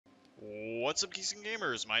What's up, geeks and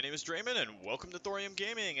gamers? My name is Drementfh, and welcome to Thorium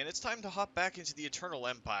Gaming, and it's time to hop back into the Eternal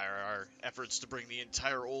Empire, our efforts to bring the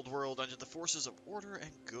entire old world under the forces of order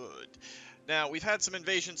and good. Now, we've had some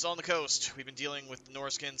invasions on the coast. We've been dealing with the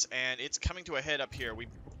Norscans, and it's coming to a head up here. We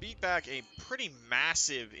beat back a pretty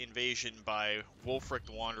massive invasion by Wulfric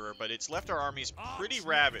the Wanderer, but it's left our armies pretty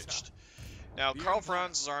ravaged. Now, Karl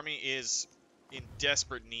Franz's army is in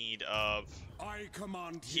desperate need of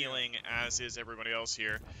healing, as is everybody else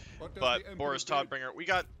here. But Boris Todbringer, we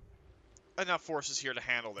got enough forces here to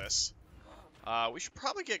handle this. We should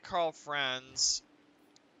probably get Karl Franz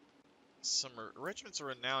some regiments of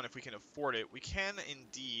renown if we can afford it. We can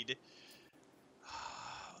indeed.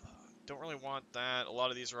 Don't really want that. A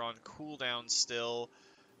lot of these are on cooldown still.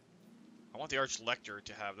 I want the Archlector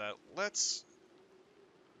to have that. Let's...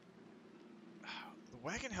 The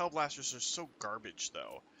Wagon Hellblasters are so garbage,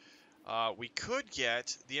 though. We could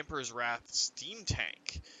get the Emperor's Wrath Steam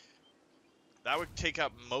Tank. That would take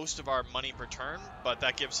up most of our money per turn, but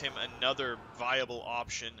that gives him another viable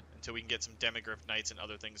option until we can get some Demigryph Knights and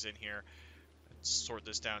other things in here. And sort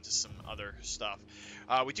this down to some other stuff.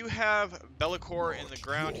 We do have Bellicor in the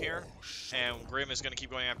ground here, and Grim is going to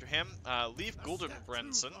keep going after him. Leif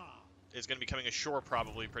Guldenbranson is going to be coming ashore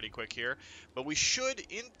probably pretty quick here, but we should,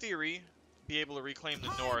 in theory, be able to reclaim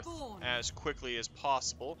the north as quickly as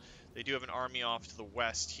possible. They do have an army off to the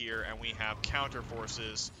west here, and we have counter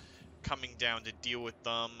forces coming down to deal with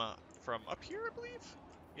them from up here, I believe?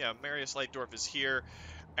 Yeah, Marius Leitdorf is here,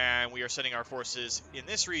 and we are sending our forces in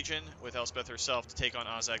this region with Elspeth herself to take on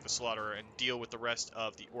Azag the Slaughterer and deal with the rest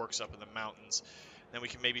of the orcs up in the mountains. Then we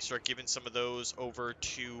can maybe start giving some of those over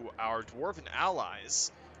to our dwarven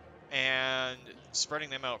allies and spreading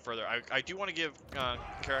them out further. I do want to give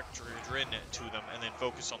Drin to them and then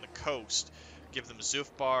focus on the coast. Give them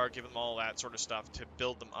Zufbar, give them all that sort of stuff to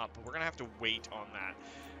build them up. But we're going to have to wait on that.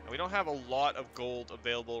 And we don't have a lot of gold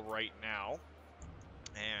available right now.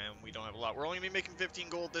 And we don't have a lot. We're only going to be making 15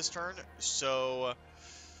 gold this turn. So,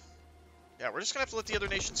 yeah, we're just going to have to let the other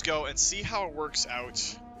nations go and see how it works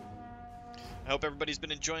out. I hope everybody's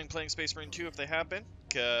been enjoying playing Space Marine 2 if they have been.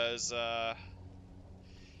 Because, yeah,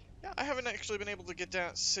 I haven't actually been able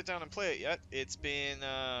to sit down and play it yet. It's been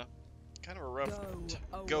kind of a rough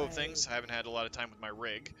go of things. I haven't had a lot of time with my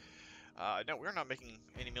rig. No, we're not making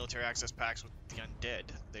any military access pacts with the undead.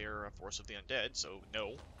 They are a force of the undead, so no,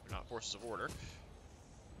 they're not forces of order.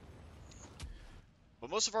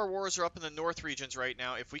 But most of our wars are up in the north regions right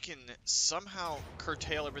now. If we can somehow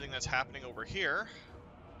curtail everything that's happening over here,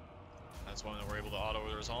 that's one that we're able to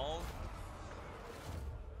auto-resolve.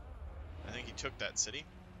 I think he took that city.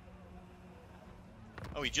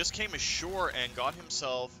 Oh, he just came ashore and got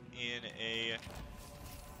himself in a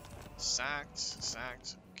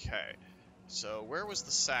sacked. Okay. So, where was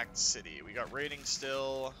the sacked city? We got raiding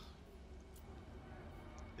still.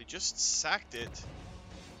 They just sacked it,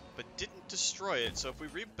 but didn't destroy it. So, if we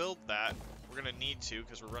rebuild that, we're going to need to,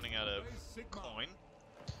 because we're running out of coin.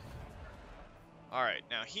 Alright,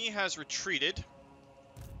 now he has retreated.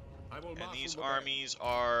 And these armies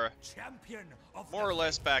are more or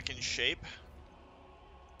less back in shape.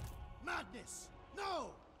 Madness! No!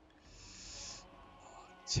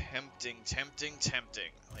 Tempting.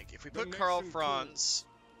 Like, if we put Karl Franz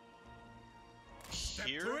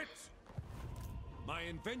here... My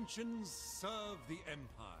inventions serve the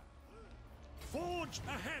Empire. Forge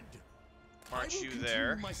ahead! March you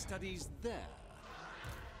there. My studies there.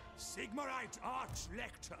 Sigmarite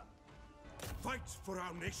Archlector. Fight for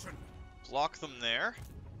our nation. Block them there.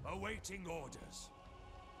 Awaiting orders.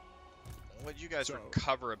 I'll let you guys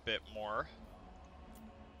recover a bit more.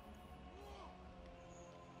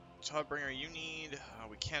 Todbringer, you need...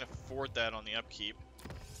 we can't afford that on the upkeep.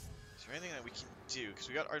 Is there anything that we can do? Because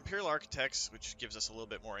we got our Imperial Architects, which gives us a little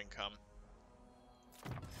bit more income.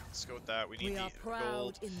 Let's go with that. We need we are the proud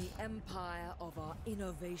gold. In the empire of our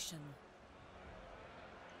innovation.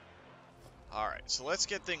 Alright, so let's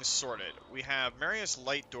get things sorted. We have Marius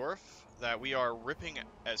Leitdorf that we are ripping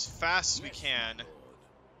as fast as we can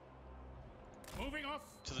Moving off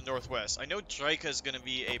to the northwest. I know Drycha is going to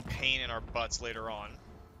be a pain in our butts later on.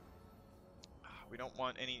 We don't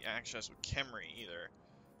want any access with Khemri either.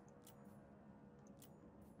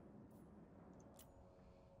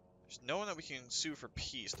 There's no one that we can sue for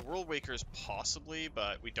peace. The World Wakers possibly,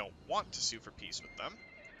 but we don't want to sue for peace with them.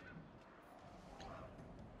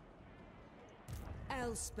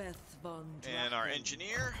 Elspeth von And our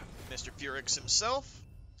engineer, Mr. Furix himself.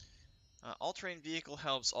 All-terrain vehicle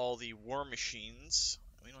helps all the war machines.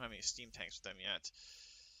 We don't have any steam tanks with them yet.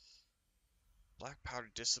 Black powder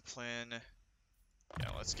discipline.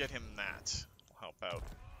 Yeah, let's get him that. Will help out.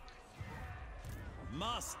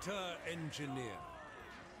 Master Engineer.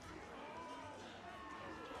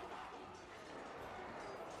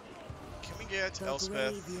 Can we get The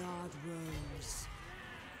Elspeth? graveyard rose.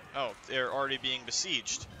 Oh, they're already being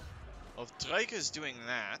besieged. Well, if Drycha is doing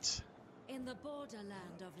that, In the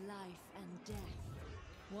borderland of life and death,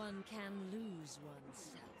 one can lose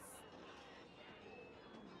oneself.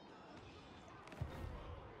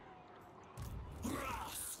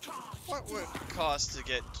 what would it cost to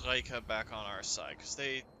get Drycha back on our side? Because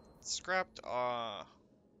they scrapped our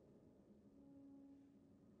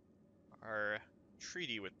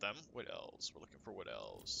treaty with them. Wood elves. We're looking for wood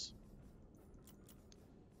elves.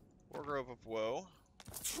 Wargrove of Woe.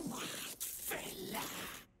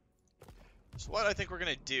 So what I think we're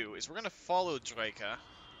going to do is we're going to follow Drycha,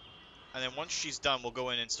 and then once she's done, we'll go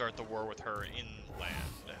in and start the war with her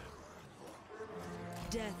inland.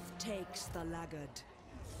 Death takes the laggard.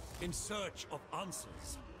 In search of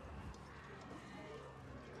answers.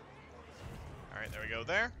 Alright, there we go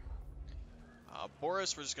there.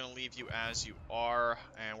 Boris, we're just going to leave you as you are,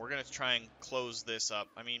 and we're going to try and close this up.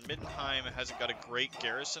 I mean, Middenheim hasn't got a great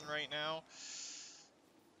garrison right now.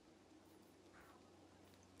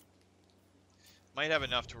 Might have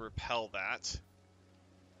enough to repel that.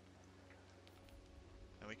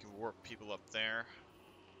 And we can warp people up there.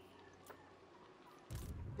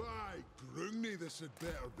 By Grungni, this had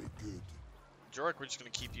better be good. Jork, we're just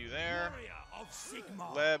going to keep you there. Warrior of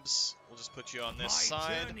Sigmar. Lebs, we'll just put you on this My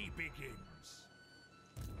side. journey begins.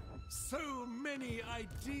 So many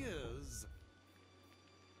ideas.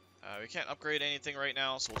 We can't upgrade anything right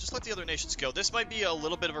now, so we'll just let the other nations go. This might be a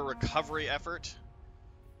little bit of a recovery effort.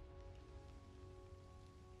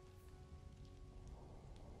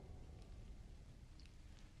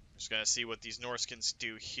 Just gonna see what these Norskins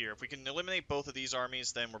do here. If we can eliminate both of these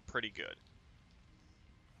armies, then we're pretty good.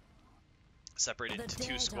 Separated The into dead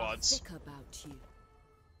two are squads. thick about you.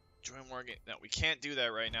 Join Morgan. No, we can't do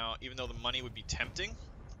that right now, even though the money would be tempting.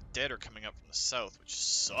 The dead are coming up from the south, which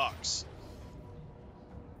sucks.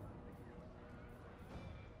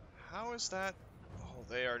 How is that? Oh,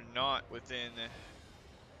 they are not within...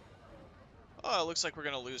 Oh, it looks like we're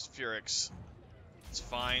gonna lose Furix. It's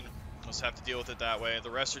fine. Let's have to deal with it that way. The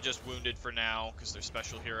rest are just wounded for now, because they're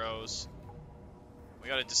special heroes. We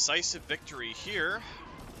got a decisive victory here.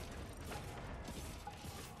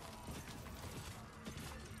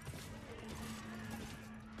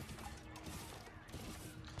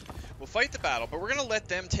 We'll fight the battle, but we're going to let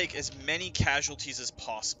them take as many casualties as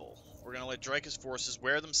possible. We're going to let Drycha's forces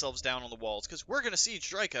wear themselves down on the walls, because we're going to siege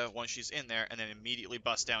Drycha once she's in there, and then immediately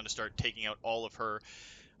bust down to start taking out all of her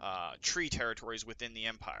tree territories within the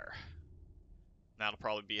Empire. That'll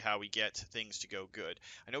probably be how we get things to go good.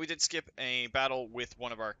 I know we did skip a battle with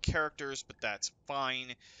one of our characters, but that's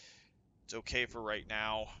fine. It's okay for right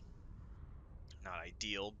now. Not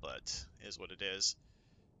ideal, but is what it is.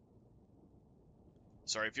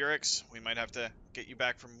 Sorry, Furix, we might have to get you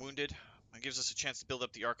back from wounded. It gives us a chance to build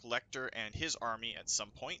up the Arch-Lector and his army at some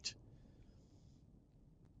point.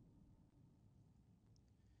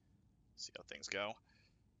 See how things go.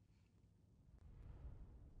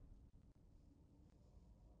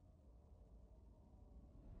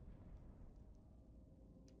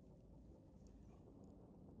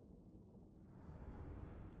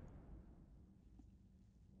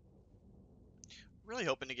 Really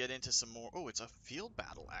hoping to get into some more... Oh, it's a field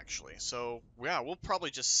battle, actually. So, yeah, we'll probably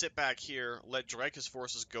just sit back here, let Drycha's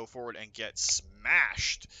forces go forward and get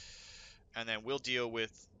smashed. And then we'll deal with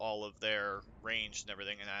all of their range and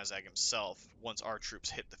everything, and Azag himself, once our troops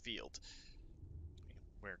hit the field.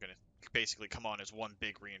 We're going to basically come on as one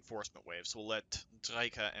big reinforcement wave. So we'll let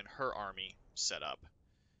Drycha and her army set up.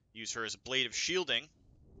 Use her as a blade of shielding.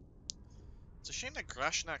 It's a shame that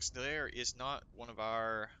Grashnax there is not one of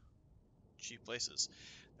our... chief places.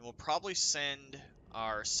 And we'll probably send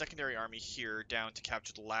our secondary army here down to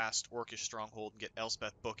capture the last Orcish stronghold and get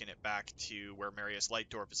Elspeth booking it back to where Marius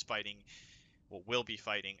Lightdorf is fighting, well, will be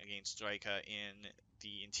fighting against Drycha in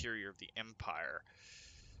the interior of the Empire.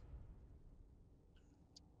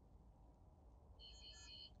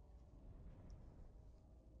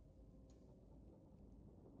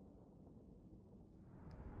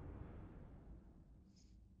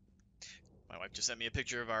 My wife just sent me a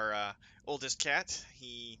picture of our oldest cat.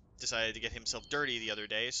 He decided to get himself dirty the other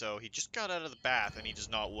day, so he just got out of the bath and he does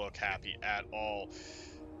not look happy at all.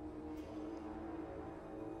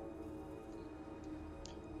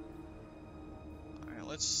 Alright,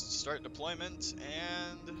 let's start deployment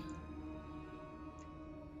and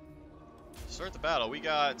start the battle. We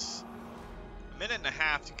got a minute and a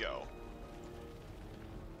half to go.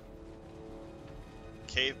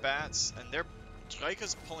 Cave bats, and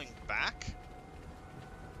Drycha's pulling back.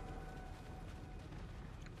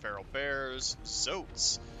 feral bears,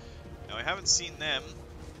 zotes. Now I haven't seen them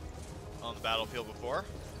on the battlefield before.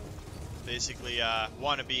 Basically,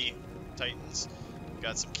 wannabe titans.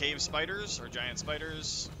 Got some cave spiders, or giant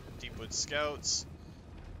spiders, deepwood scouts.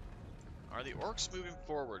 Are the orcs moving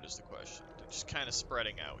forward is the question. They're just kind of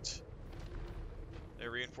spreading out. Their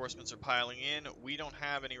reinforcements are piling in. We don't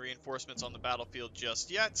have any reinforcements on the battlefield just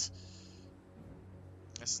yet.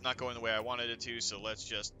 This is not going the way I wanted it to, so let's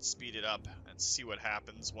just speed it up and see what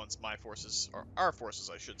happens once my forces, or our forces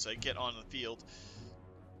I should say, get on the field.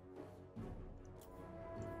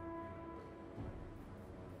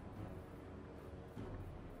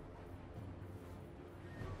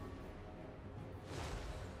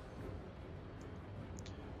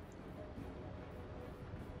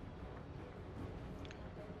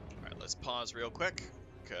 Let's pause real quick,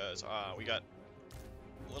 because we got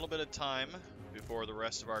a little bit of time before the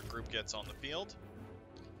rest of our group gets on the field.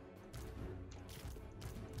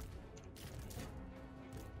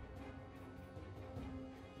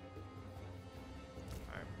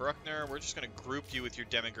 Alright, Bruckner, we're just going to group you with your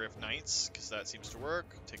Demigryph Knights, because that seems to work.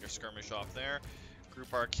 Take our skirmish off there.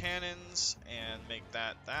 Group our cannons, and make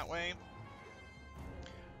that way.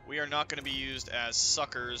 We are not going to be used as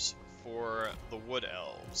suckers for the Wood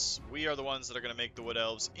Elves. We are the ones that are going to make the Wood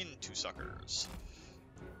Elves into suckers.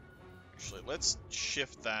 Actually, let's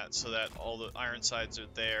shift that so that all the Ironsides are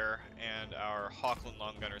there and our Hawkland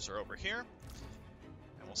Long Gunners are over here.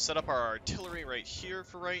 And we'll set up our artillery right here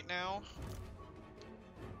for right now.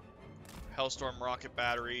 Hellstorm rocket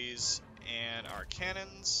batteries and our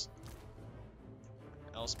cannons.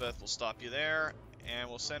 Elspeth will stop you there, and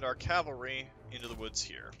we'll send our cavalry into the woods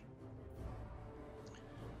here.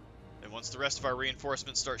 And once the rest of our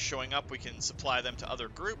reinforcements start showing up, we can supply them to other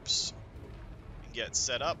groups and get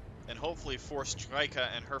set up, and hopefully force Drycha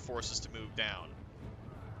and her forces to move down.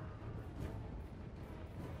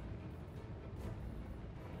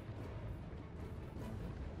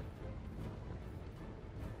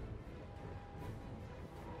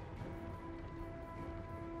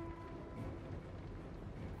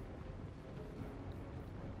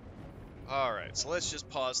 Alright, so let's just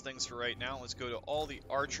pause things for right now. Let's go to all the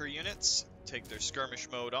archer units, take their skirmish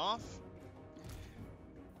mode off.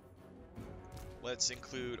 Let's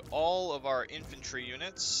include all of our infantry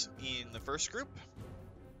units in the first group.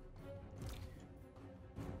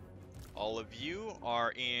 All of you are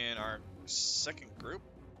in our second group.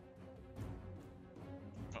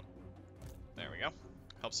 Oh, there we go.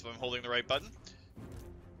 Helps if I'm holding the right button.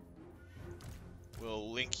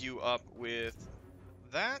 We'll link you up with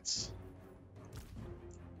that.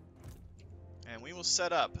 And we will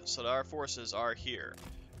set up so that our forces are here.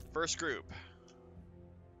 First group.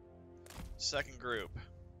 Second group.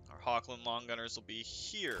 Our Hawkland Long Gunners will be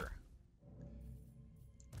here.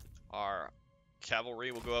 Our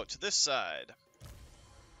cavalry will go out to this side.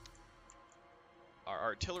 Our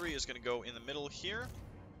artillery is going to go in the middle here.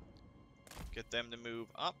 Get them to move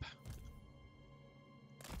up.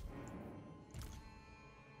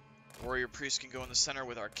 Warrior Priest can go in the center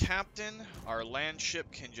with our captain. Our land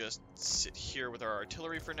ship can just sit here with our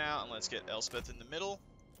artillery for now. And let's get Elspeth in the middle.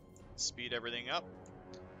 Speed everything up.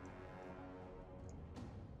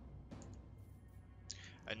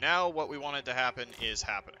 And now what we wanted to happen is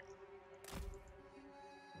happening.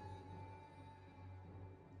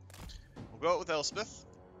 We'll go out with Elspeth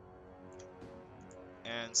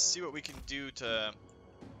and see what we can do to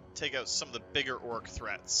take out some of the bigger orc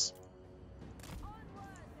threats.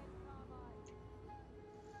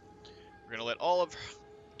 We're going to let all of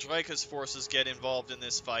Drycha's forces get involved in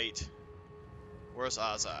this fight. Where's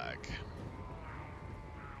Azag?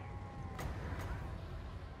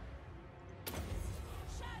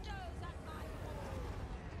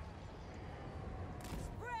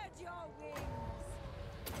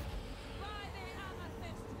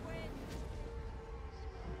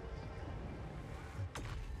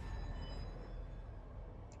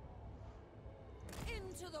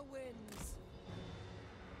 Into the winds.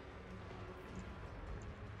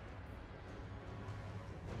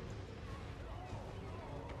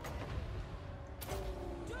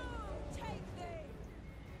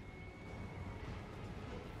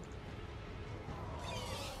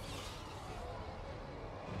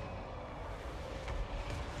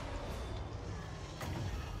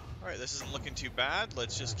 Alright, this isn't looking too bad.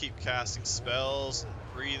 Let's just keep casting spells and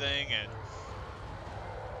breathing and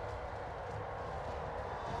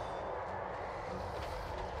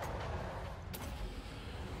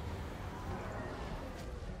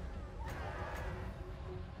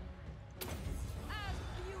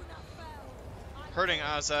hurting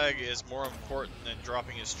Azag is more important than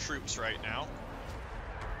dropping his troops right now.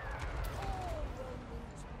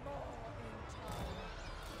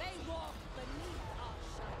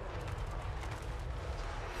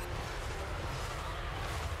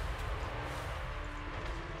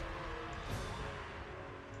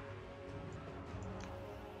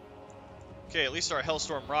 Okay, at least our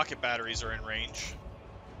Hellstorm rocket batteries are in range.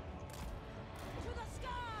 To the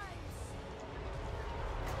skies!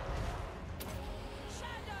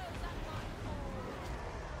 Shadows at my call!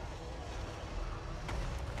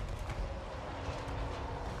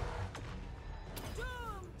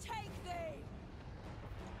 Doom take thee!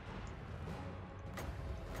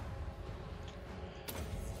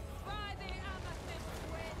 By the amethyst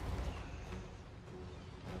wind!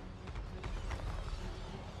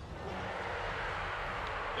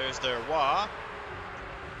 There's their Wa.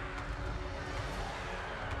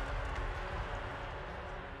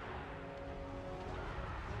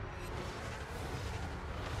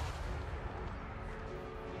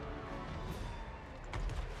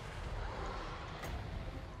 As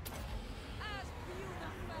Buna fell,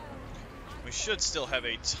 We should still have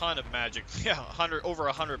a ton of magic. Yeah, over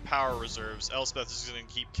 100 power reserves. Elspeth is going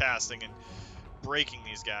to keep casting and breaking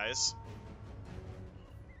these guys.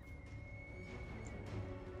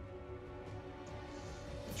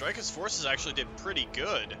 Drycha's forces actually did pretty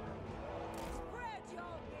good. spread your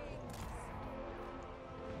wings!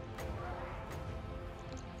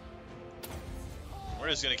 We're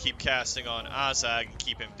just going to keep casting on Azag and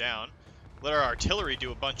keep him down. Let our artillery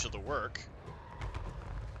do a bunch of the work.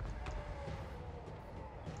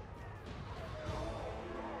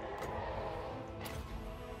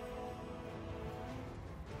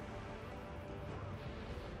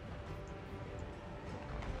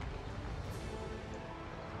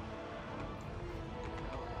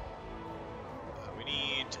 We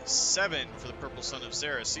need 7 for the Purple Sun of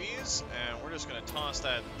Xerxes, and we're just going to toss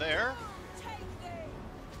that there. Doom take thee!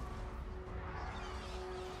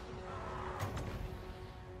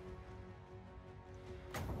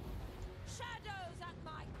 Shadows at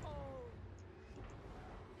my call!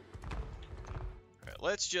 Alright,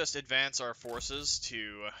 let's just advance our forces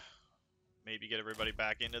to maybe get everybody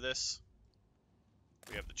back into this.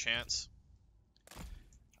 We have the chance.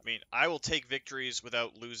 I mean, I will take victories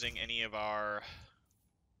without losing any of our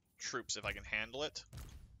troops if I can handle it.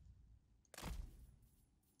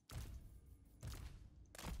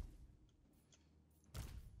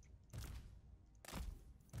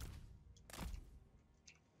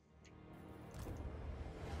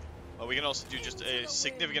 But we can also do just a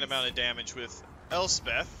significant amount of damage with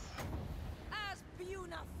Elspeth. As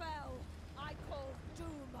Buna fell, I called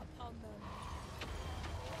doom upon them.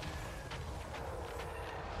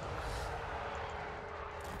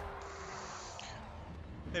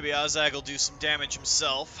 Maybe Azag will do some damage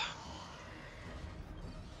himself.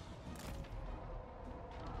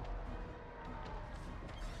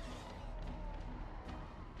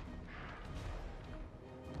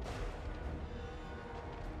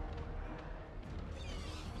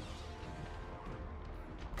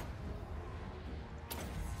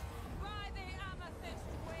 By the amethyst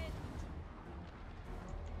wind!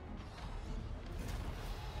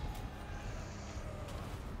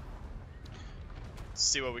 Let's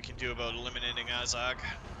see what we can do about eliminating Azag.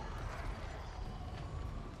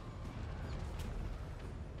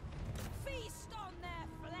 Feast on their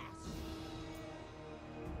flesh!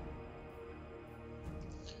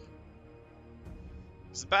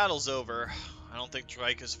 As the battle's over, I don't think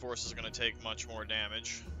Drycha's forces are going to take much more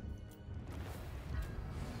damage.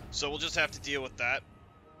 So we'll just have to deal with that.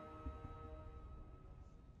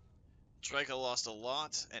 Drycha lost a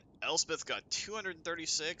lot, and Elspeth got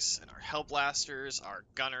 236, and our Hellblasters, our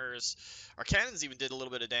gunners, our cannons even did a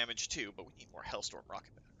little bit of damage too, but we need more Hellstorm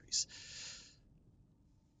rocket batteries.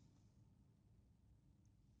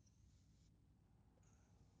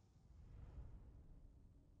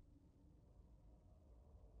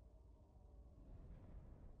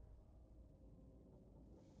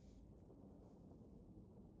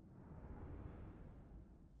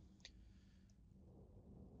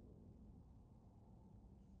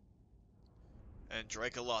 And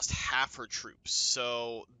Drycha lost half her troops,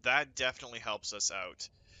 so that definitely helps us out.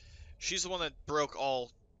 She's the one that broke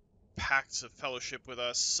all pacts of fellowship with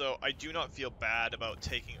us, so I do not feel bad about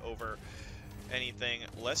taking over anything.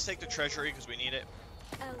 Let's take the treasury because we need it.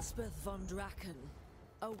 Elspeth von Draken.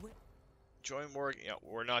 Join war. You know,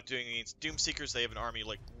 we're not doing against Doomseekers. They have an army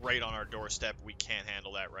like right on our doorstep. We can't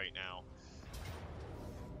handle that right now.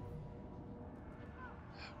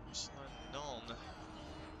 Unknown.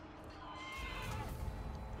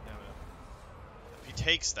 If he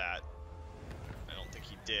takes that, I don't think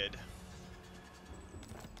he did.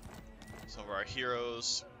 Some of our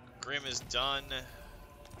heroes. Grim is done.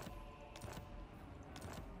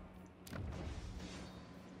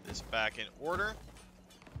 This back in order.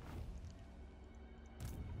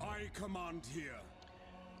 I command here.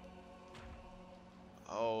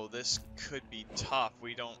 Oh, this could be tough.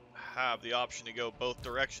 We don't have the option to go both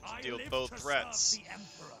directions and deal with both threats. The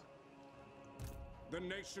Emperor. The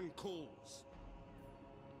nation calls.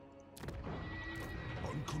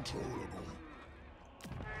 Uncontrollable.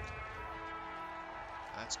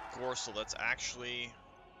 That's Gorsel. That's actually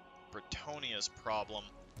Bretonia's problem.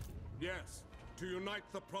 Yes, to unite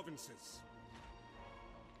the provinces.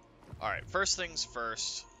 Alright, first things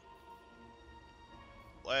first.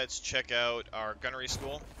 Let's check out our gunnery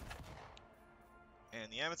school. And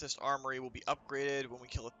the Amethyst Armory will be upgraded when we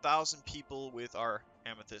kill 1,000 people with our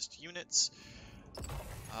Amethyst units.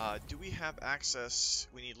 Do we have access?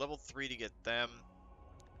 We need level 3 to get them.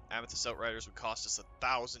 Amethyst Outriders would cost us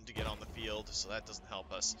 1,000 to get on the field, so that doesn't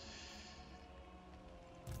help us.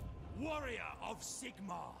 Warrior of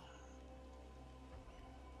Sigmar.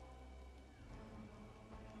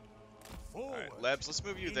 Alright, Lebs, let's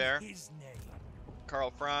move you there.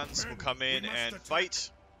 Karl Franz will come in and fight.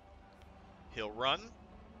 He'll run.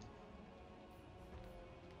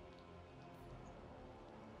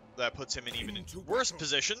 That puts him in even worse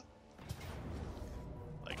position.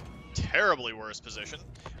 Like, terribly worse position.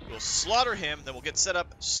 We'll slaughter him, then we'll get set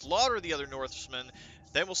up, slaughter the other Northmen,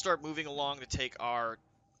 then we'll start moving along to take our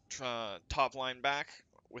top line back.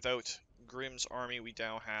 Without Grimm's army, we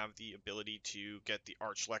now have the ability to get the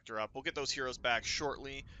Archlector up. We'll get those heroes back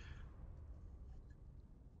shortly.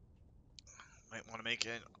 Might want to make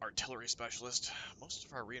an artillery specialist. Most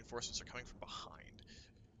of our reinforcements are coming from behind.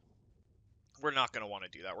 We're not going to want to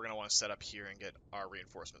do that. We're going to want to set up here and get our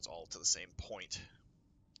reinforcements all to the same point,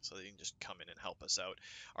 so they can just come in and help us out.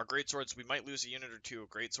 Our greatswords, we might lose a unit or two of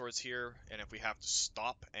greatswords here, and if we have to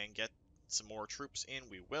stop and get some more troops in,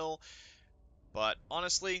 we will. But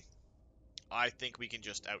honestly, I think we can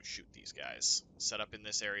just outshoot these guys. Set up in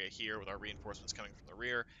this area here with our reinforcements coming from the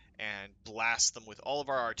rear, and blast them with all of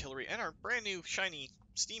our artillery and our brand new shiny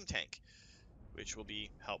steam tank, which will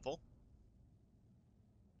be helpful.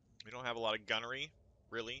 We don't have a lot of gunnery,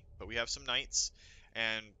 really, but we have some knights,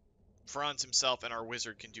 and Franz himself and our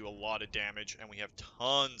wizard can do a lot of damage, and we have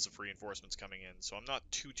tons of reinforcements coming in, so I'm not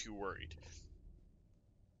too worried.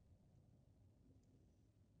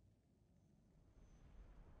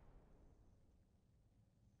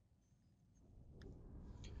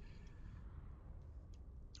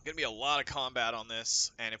 Going to be a lot of combat on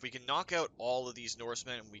this, and if we can knock out all of these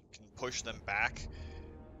Norsemen and we can push them back,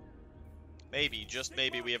 maybe, just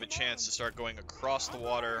maybe, we have a chance to start going across the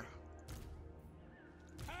water.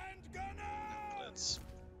 Let's...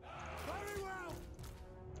 Very well.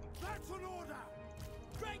 That's an order.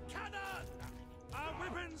 Great cannon. Our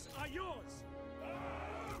weapons are yours.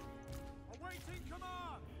 Awaiting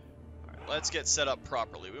command. Alright, let's get set up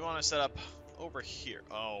properly. We want to set up over here.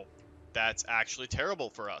 Oh, that's actually terrible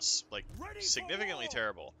for us. Like, significantly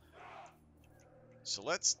terrible. So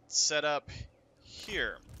let's set up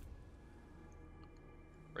here.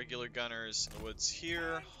 Regular gunners in the woods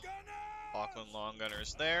here. Auckland long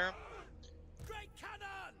gunners there.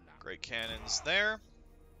 Great cannons there.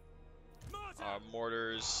 Our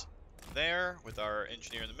mortars there with our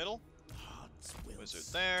engineer in the middle. Wizard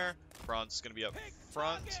there. Franz is going to be up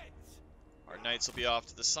front. Our knights will be off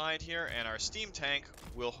to the side here, and our steam tank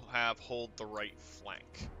will hold the right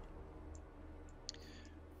flank.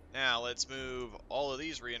 Now let's move all of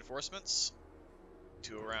these reinforcements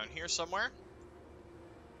to around here somewhere.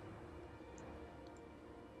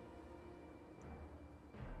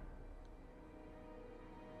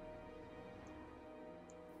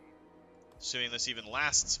 Assuming this even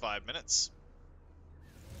lasts 5 minutes.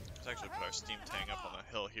 Let's actually put our steam tank up on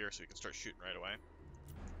the hill here so we can start shooting right away.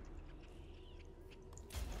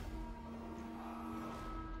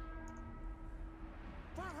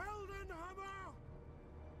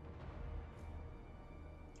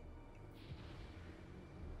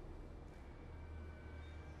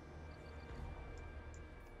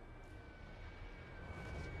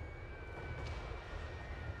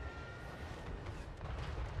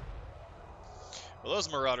 Well,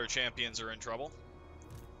 those Marauder champions are in trouble.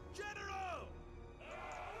 General!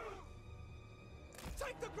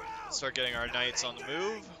 Take the ground! Let's start getting our knights on the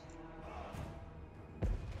move.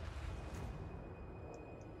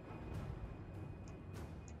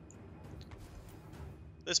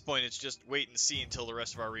 At this point, it's just wait and see until the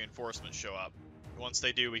rest of our reinforcements show up. Once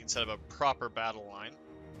they do, we can set up a proper battle line.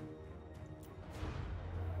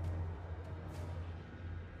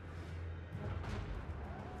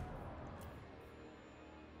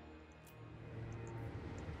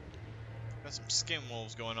 Some skin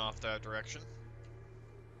wolves going off that direction.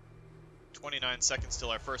 29 seconds till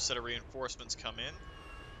our first set of reinforcements come in.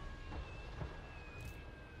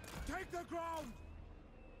 Take the ground!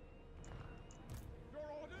 Your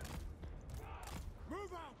orders?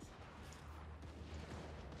 Move out!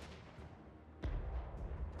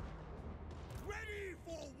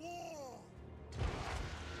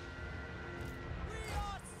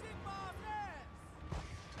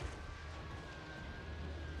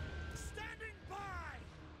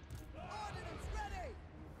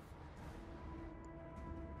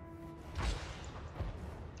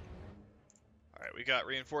 we got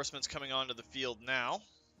reinforcements coming onto the field now.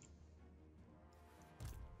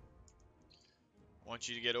 I want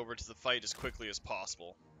you to get over to the fight as quickly as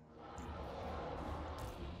possible.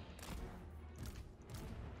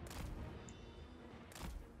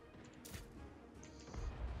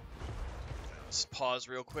 Let's pause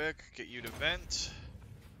real quick, get you to vent.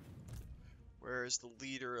 Where is the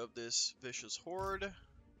leader of this vicious horde?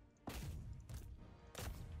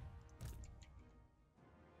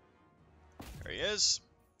 There he is.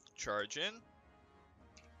 Charge in.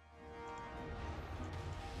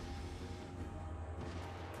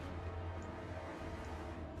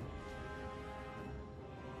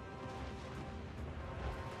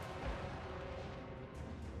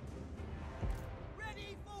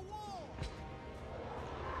 Ready for war!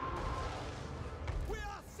 We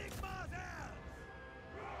are Sigmar's heirs!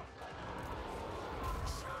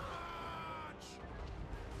 Charge!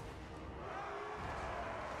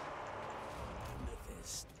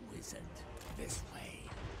 Amethyst wizard, this way.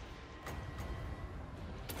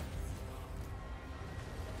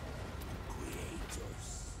 Creators.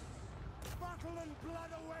 Battle and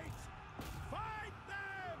blood await! Fight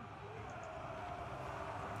them!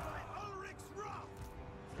 By Ulrich's wrath!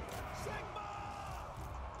 Sigmar!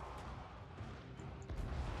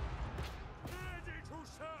 Ready to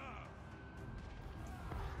serve!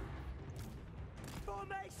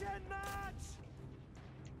 Formation match!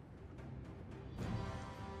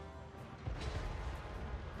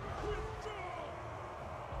 Withdraw!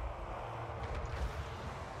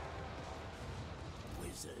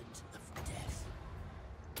 Wizard of Death.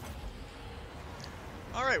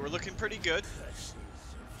 Alright, we're looking pretty good. Curses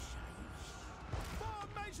of Shaiish.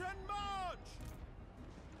 Formation march!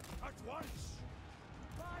 At once!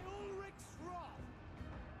 By Ulrich's wrath!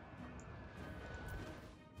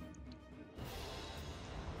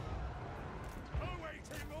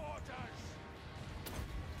 Awaiting orders!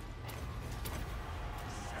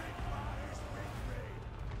 Sigmar is victory!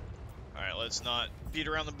 Alright, let's not beat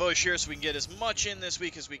around the bush here so we can get as much in this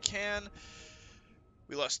week as we can.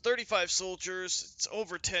 We lost 35 soldiers. It's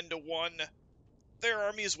over 10 to 1. Their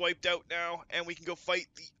army is wiped out now, and we can go fight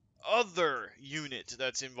the other unit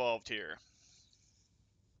that's involved here.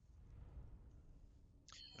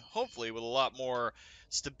 Hopefully with a lot more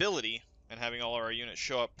stability and having all our units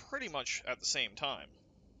show up pretty much at the same time.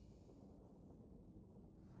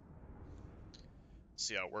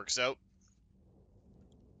 See how it works out.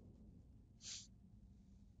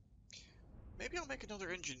 Maybe I'll make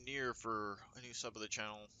another engineer for a new sub of the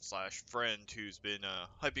channel / friend who's been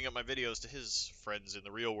hyping up my videos to his friends in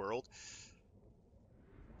the real world.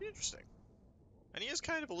 Be interesting. And he is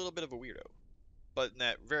kind of a little bit of a weirdo. But in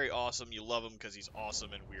that very awesome, you love him because he's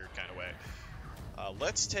awesome and weird kind of way.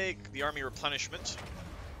 Let's take the army replenishment.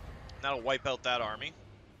 That'll wipe out that army.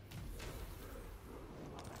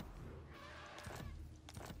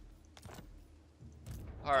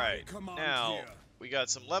 Alright, now we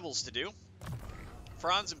got some levels to do.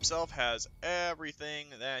 Franz himself has everything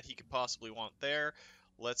that he could possibly want there.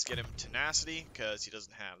 Let's get him tenacity, because he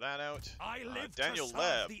doesn't have that out. Daniel the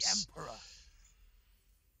Lebs. Emperor.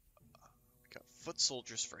 We got foot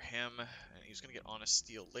soldiers for him, and he's going to get honest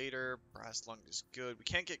steel later. Brass lung is good. We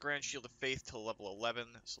can't get Grand Shield of Faith till level 11,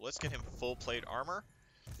 so let's get him full plate armor.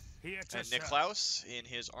 Here to And serve. Niklaus in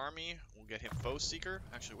his army, we'll get him Foe Seeker.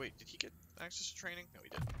 Actually, wait, did he get access to training? No, he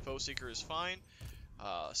didn't. Foe Seeker is fine.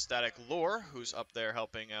 Static Lore, who's up there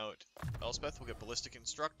helping out Elspeth, will get Ballistic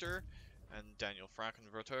Instructor. And Daniel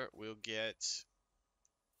Frankenwerter will get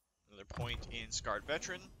another point in Scarred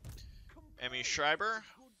Veteran. Emmy Schreiber.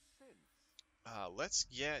 Let's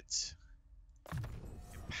get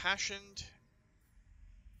Impassioned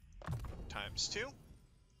 ×2.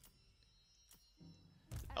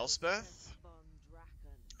 Elspeth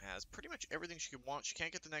has pretty much everything she could want. She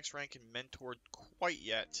can't get the next rank in Mentor quite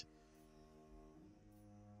yet.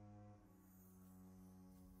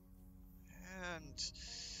 And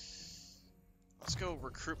let's go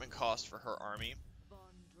recruitment cost for her army.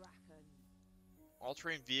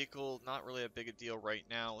 All-terrain vehicle, not really a big a deal right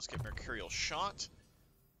now. Let's get Mercurial Shot.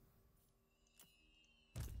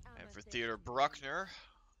 And for Theodore Bruckner,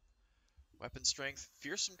 weapon strength,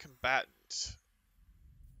 fearsome combatant.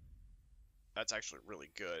 That's actually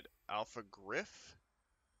really good. Alpha Griff.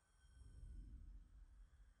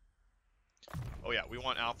 Oh yeah, we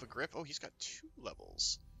want Alpha Griff. Oh, he's got 2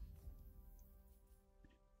 levels.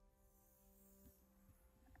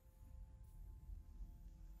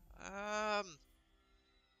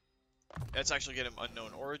 Let's actually get him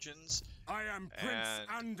Unknown Origins. I am Prince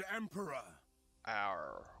and Emperor.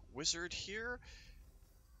 Our wizard here.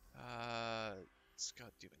 It's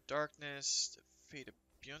got Doom and Darkness, Fate of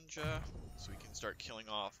Bjunja, so we can start killing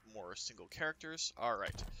off more single characters.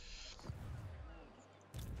 Alright.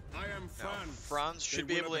 I am Now, Franz. Franz should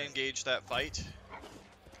They be will able to obey. engage that fight.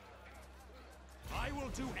 I will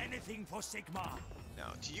do anything for Sigma.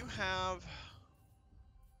 Now, do you have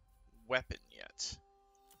weapon yet?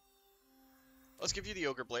 Let's give you the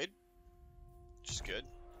Ogre Blade, which is good.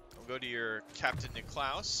 We'll go to your Captain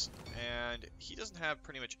Niklaus, and he doesn't have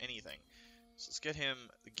pretty much anything. So let's get him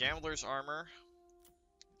the Gambler's Armor,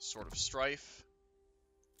 Sword of Strife,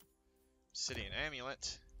 Obsidian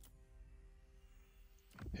Amulet,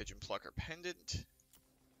 Pigeon Plucker Pendant.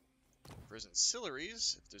 For his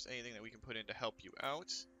ancillaries, if there's anything that we can put in to help you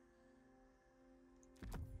out.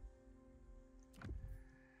 Give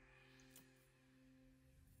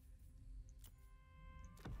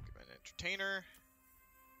him an Entertainer.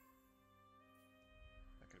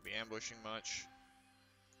 Not going to be ambushing much.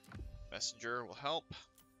 Messenger will help.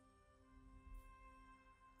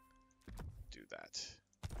 Do that.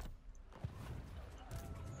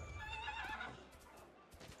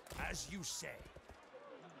 As you say.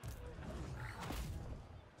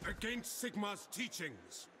 Against Sigma's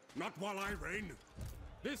teachings, not while I reign.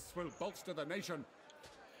 This will bolster the nation.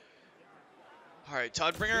 Alright,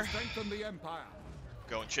 Toddbringer, Strengthen the empire.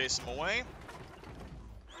 go and chase him away.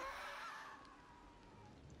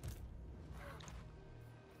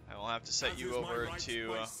 I will have to set As you is my over right to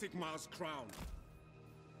by Sigma's crown.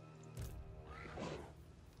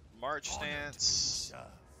 March Stance. Serve.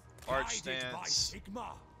 Arch Guided by Stance.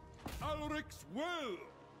 Sigma. Ulrich's will.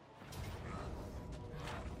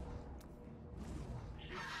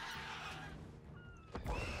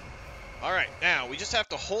 Alright, now we just have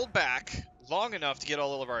to hold back long enough to get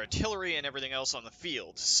all of our artillery and everything else on the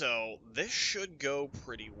field. So this should go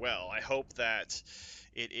pretty well. I hope that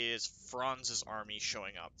it is Franz's army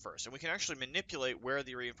showing up first. And we can actually manipulate where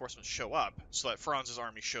the reinforcements show up so that Franz's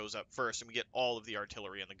army shows up first and we get all of the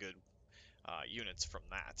artillery and the good units from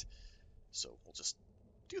that. So we'll just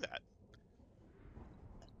do that.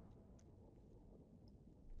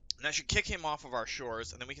 And that should kick him off of our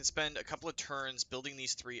shores, and then we can spend a couple of turns building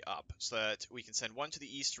these three up, so that we can send one to the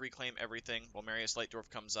east to reclaim everything, while Marius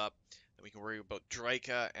Lightdwarf comes up. Then we can worry about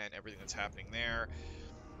Drycha and everything that's happening there.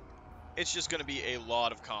 It's just going to be a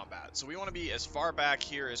lot of combat. So we want to be as far back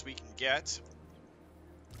here as we can get.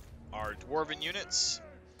 Our Dwarven units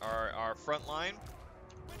are our front line.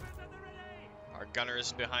 Our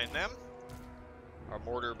gunners behind them. Our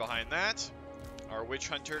mortar behind that. Our Witch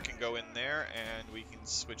Hunter can go in there, and we can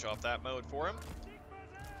switch off that mode for him.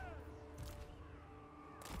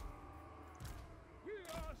 We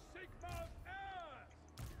are Sigma's heirs.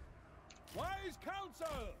 Wise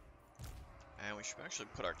counsel. And we should actually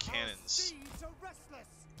put our cannons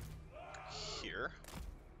here.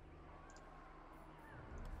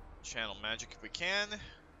 Channel magic if we can.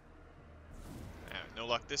 No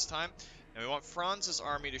luck this time. And we want Franz's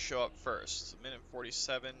army to show up first. Minute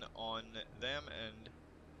 47 on them, and...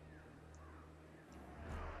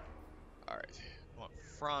 Alright, we want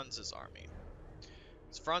Franz's army.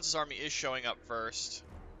 So Franz's army is showing up first.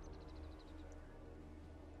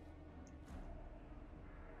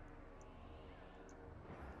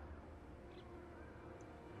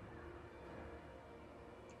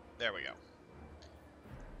 There we go.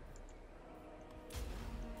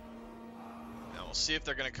 Now we'll see if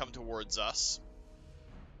they're going to come towards us.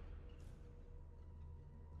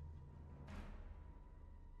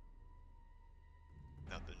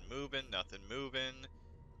 Nothing moving, nothing moving.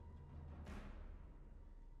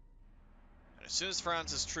 And as soon as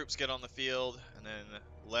Franz's troops get on the field, and then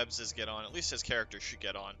Lebs's get on, at least his characters should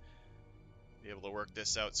get on, be able to work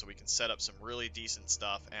this out so we can set up some really decent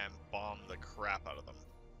stuff and bomb the crap out of them.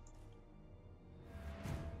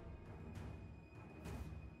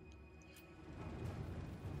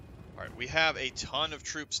 Alright, we have a ton of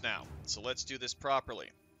troops now, so let's do this properly.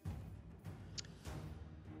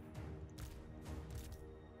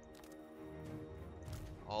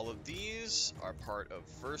 All of these are part of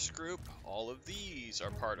first group. All of these are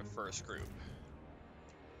part of first group.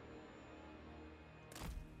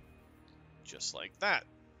 Just like that.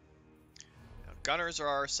 Now, gunners are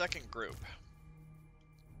our second group.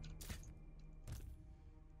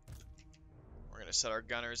 We're going to set our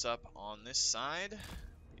gunners up on this side.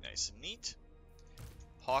 Be nice and neat.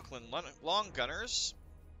 Hawkland long gunners.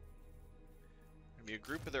 Going to be a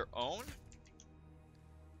group of their own.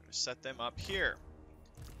 Going to set them up here.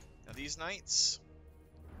 Now these knights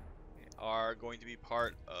are going to be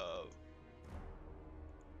part of...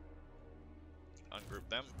 Ungroup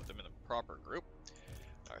them, put them in a proper group.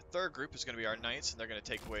 Our third group is going to be our knights, and they're going to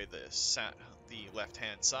take away the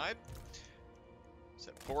left-hand side.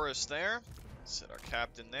 Set Boris there. Set our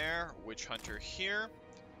captain there, witch hunter here,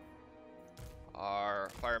 our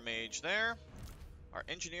fire mage there. Our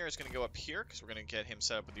engineer is going to go up here because we're going to get him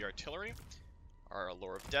set up with the artillery. Our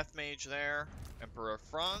Lore of Death mage there, Emperor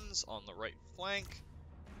Franz on the right flank.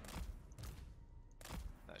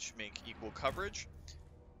 That should make equal coverage.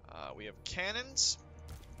 We have cannons,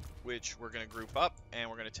 which we're going to group up and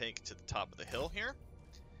we're going to take to the top of the hill here.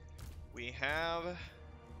 We have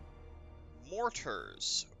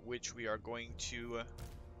mortars, which we are going to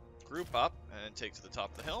group up and take to the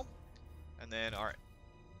top of the hill. And then our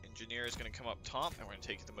engineer is going to come up top and we're going to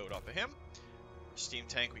take the moat off of him. Steam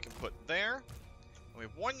tank we can put there. And we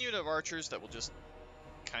have one unit of archers that will just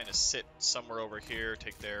kind of sit somewhere over here,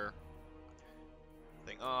 take their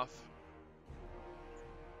thing off.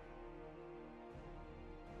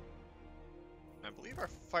 I believe our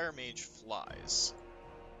fire mage flies.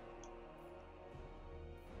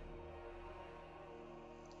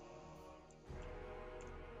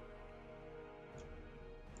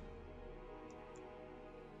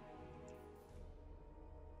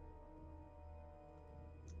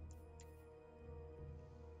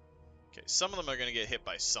 Okay, some of them are going to get hit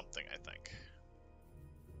by something, I think.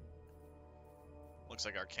 Looks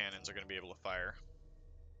like our cannons are going to be able to fire.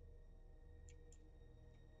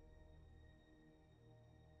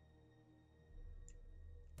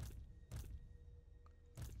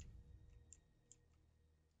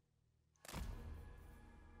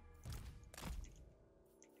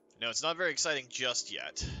 No, it's not very exciting just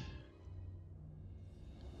yet.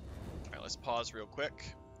 Alright, let's pause real quick.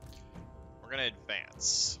 We're going to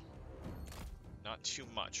advance. Not too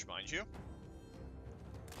much, mind you.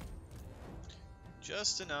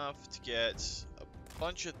 Just enough to get a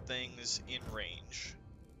bunch of things in range.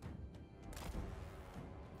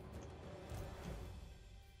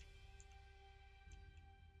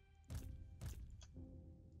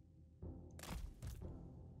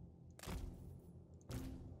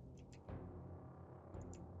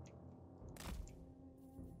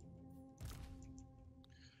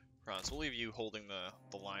 Franz, we'll leave you holding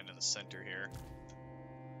the line in the center here.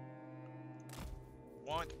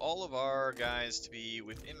 Want all of our guys to be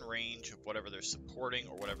within range of whatever they're supporting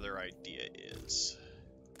or whatever their idea is.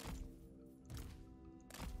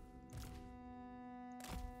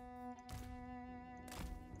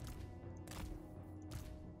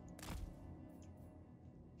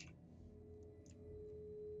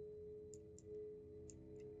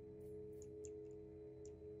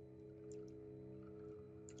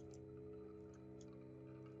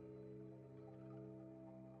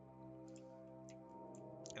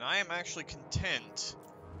 And I am actually content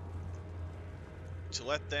to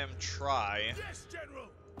let them try. Yes, General!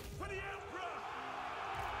 For the Emperor!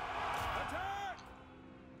 Attack!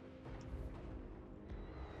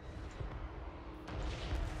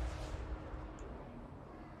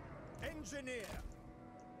 Engineer!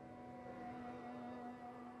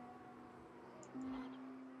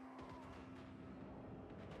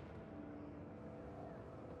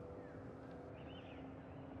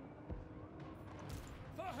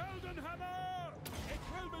 Hammer! It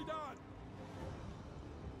will be done!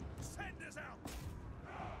 Send us out!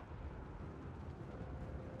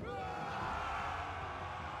 In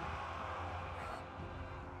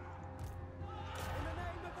the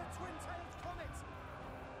name of the twin-tailed comet!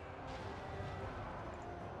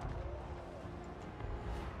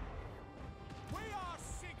 We are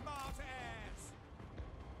Sigmar's heirs!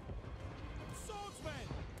 Swordsmen!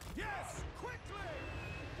 Yes! Quickly!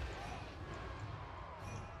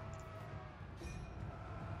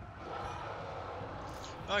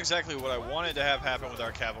 Not exactly what I wanted to have happen with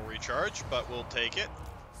our cavalry charge, but we'll take it.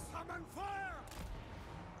 Summon fire!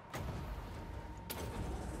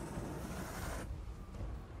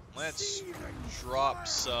 Let's drop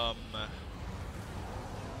some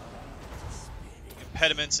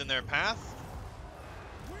impediments in their path.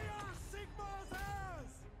 We are Sigmar's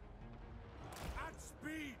heirs! At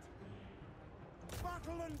speed!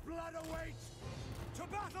 Battle and blood await! To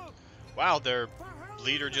battle! Wow, their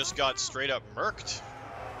leader just got straight up murked.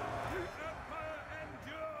 The Empire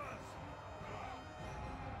endures!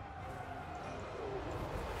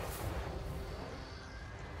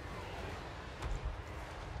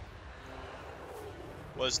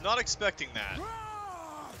 Was not expecting that.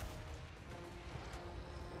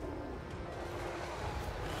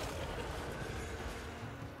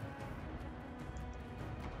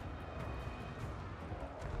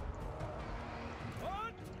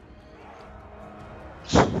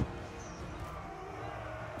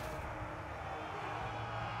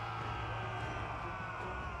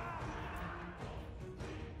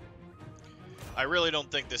 I really don't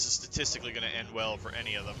think this is statistically going to end well for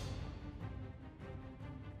any of them.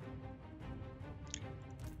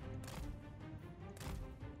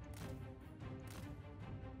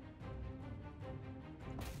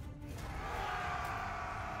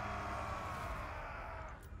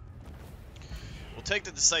 take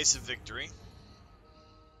the decisive victory.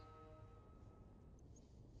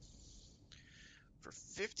 For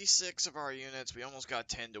 56 of our units, we almost got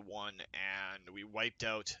 10 to 1, and we wiped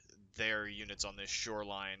out their units on this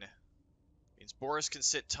shoreline. Means Boris can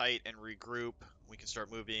sit tight and regroup. We can start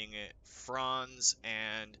moving Franz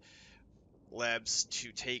and Lebs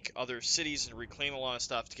to take other cities and reclaim a lot of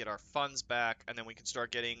stuff to get our funds back, and then we can start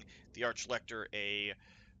getting the Archlector a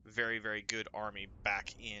very, very good army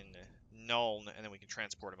back in Nuln, and then we can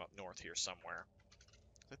transport him up north here somewhere.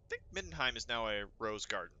 I think Middenheim is now a rose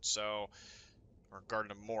garden, so, or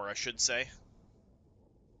garden of more, I should say.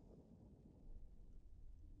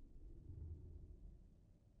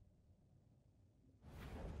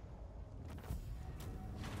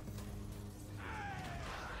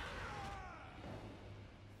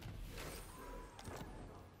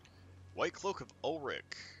 White Cloak of Ulrich.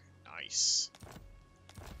 Nice.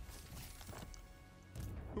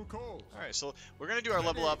 Who calls? Alright, so we're going to do our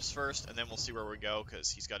level ups first, and then we'll see where we go, because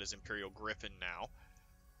he's got his Imperial Griffin now.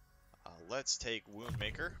 Let's take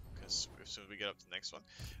Woundmaker, because as soon as we get up to the next one.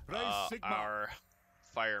 Our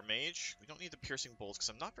Fire Mage. We don't need the Piercing Bolts, because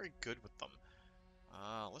I'm not very good with them.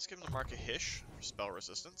 Let's give him the Mark of Hish for spell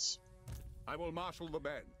resistance. I will marshal the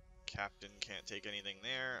men. Captain can't take anything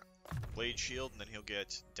there. Blade Shield, and then he'll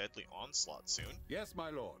get Deadly Onslaught soon. Yes,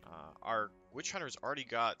 my lord. Our Witch Hunter's already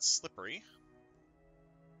got Slippery.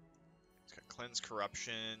 He's got Cleanse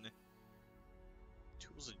Corruption.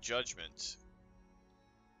 Tools of Judgment.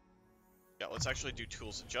 Yeah, let's actually do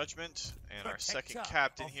Tools of Judgment. And our second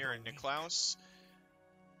captain here in Niklaus.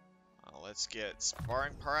 Let's get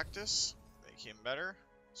Sparring Practice. Make him better.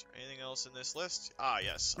 Is there anything else in this list? Ah,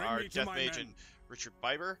 yes. Our Death Mage and Richard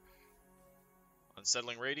Biber.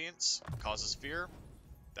 Unsettling Radiance. Causes Fear.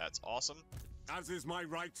 That's awesome. As is my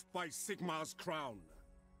right by Sigmar's crown.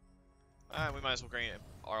 We might as well bring in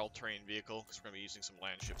our all-terrain vehicle, because we're going to be using some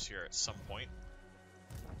land ships here at some point.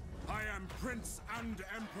 I am Prince and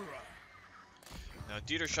Emperor. Now,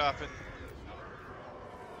 Dieterschaffen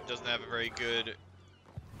doesn't have a very good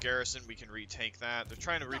garrison. We can retake that. They're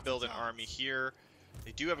trying to rebuild an army here.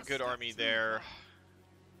 They do have a good army there.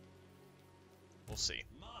 We'll see.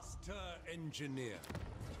 Master Engineer.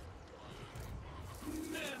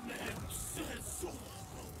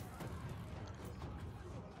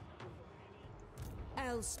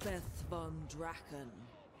 Elspeth von Drachen.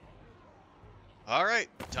 Alright,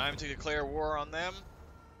 time to declare war on them.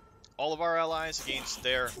 All of our allies against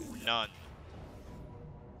their none.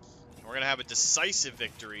 We're going to have a decisive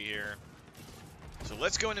victory here. So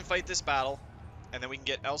let's go in and fight this battle. And then we can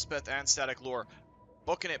get Elspeth and Static Lore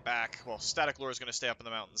booking it back. Well, Static Lore is going to stay up in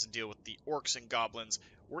the mountains and deal with the orcs and goblins.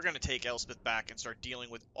 We're going to take Elspeth back and start dealing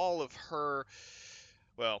with all of her,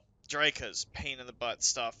 well, Drycha's pain in the butt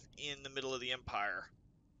stuff in the middle of the Empire.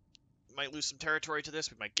 We might lose some territory to this.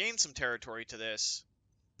 We might gain some territory to this.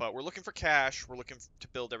 But we're looking for cash. We're looking to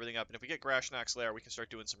build everything up. And if we get Grashnak's Lair, we can start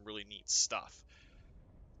doing some really neat stuff.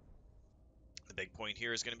 The big point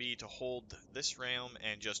here is going to be to hold this realm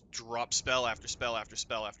and just drop spell after spell after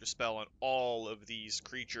spell after spell on all of these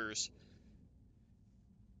creatures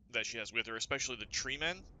that she has with her, especially the tree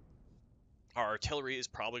men. Our artillery is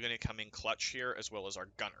probably going to come in clutch here, as well as our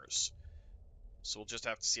gunners. So we'll just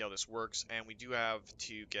have to see how this works, and we do have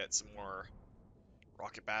to get some more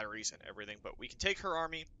rocket batteries and everything, but we can take her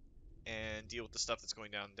army and deal with the stuff that's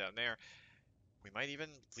going down there. We might even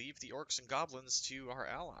leave the orcs and goblins to our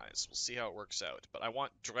allies. We'll see how it works out. But I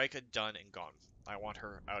want Drycha done and gone. I want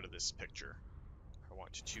her out of this picture. I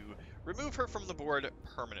want to remove her from the board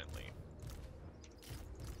permanently.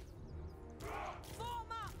 Form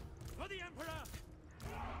up for the Emperor.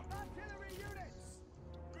 Artillery units.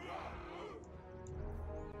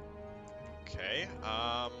 Okay.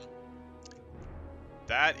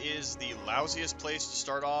 That is the lousiest place to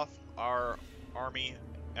start off our army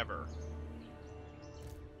ever.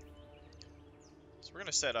 So we're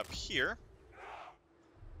going to set up here.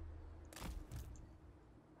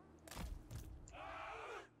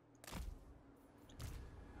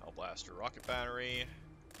 Hellblaster rocket battery.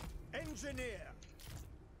 Engineer.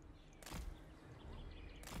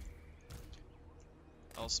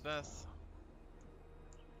 Elspeth.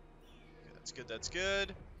 Okay, that's good, that's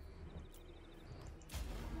good.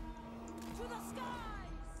 To the skies!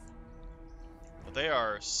 But they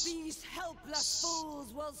are... These helpless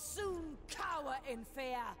fools will soon cower in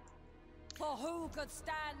fear. For who could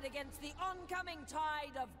stand against the oncoming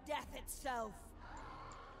tide of death itself?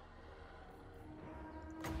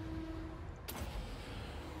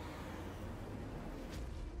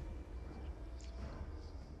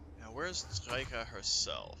 Now, where's Drycha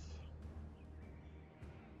herself?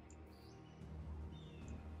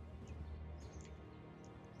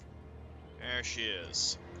 There she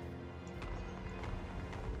is.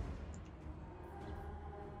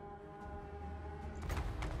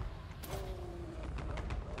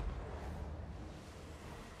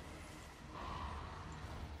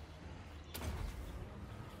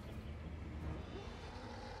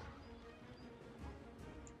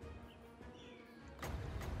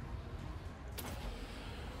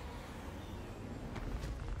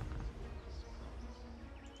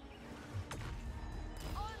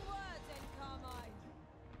 Onwards and Carmine.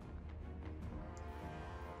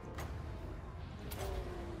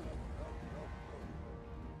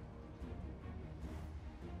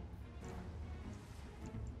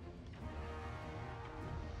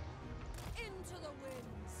 Into the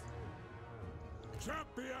winds.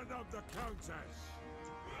 Champion of the Countess!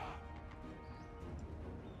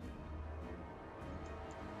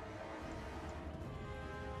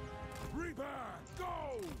 Reaper,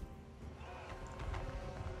 go!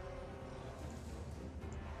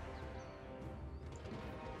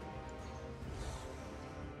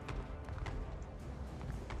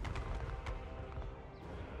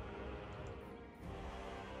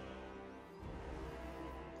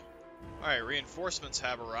 Alright, reinforcements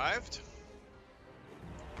have arrived.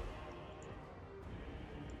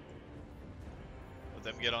 Let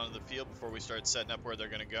them get onto the field before we start setting up where they're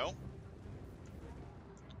going to go.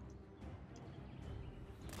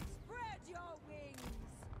 Spread your wings.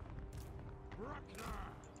 Bruckner!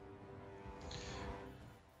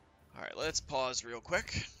 Alright, let's pause real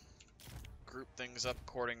quick. Group things up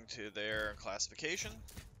according to their classification.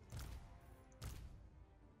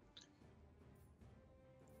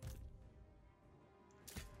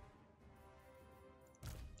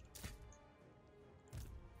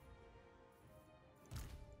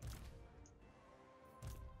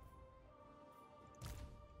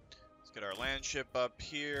 Let's get our land ship up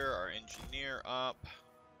here, our engineer up.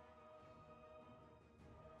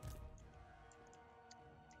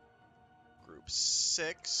 Group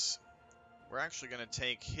 6. We're actually going to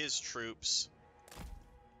take his troops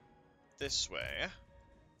this way.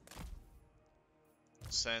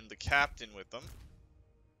 Send the captain with them.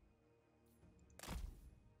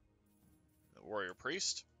 The warrior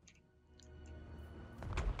priest.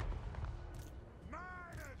 Miners!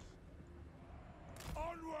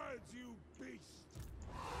 Onwards, you beast!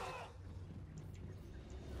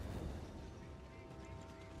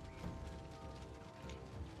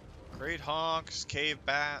 Great hawks, cave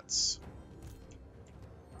bats.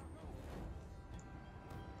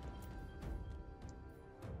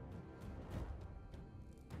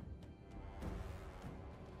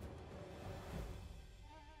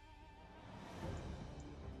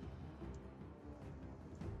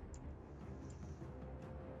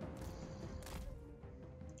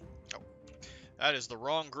 Oh, that is the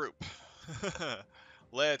wrong group.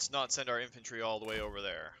 Let's not send our infantry all the way over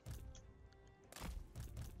there.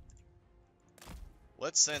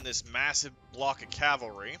 Let's send this massive block of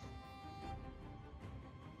cavalry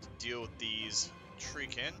to deal with these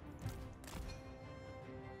Treekin.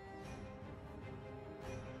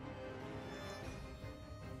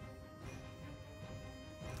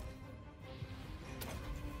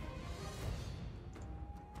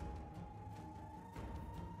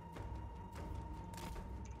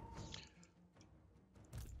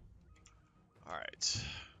 Alright.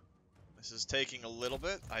 This is taking a little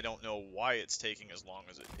bit. I don't know why it's taking as long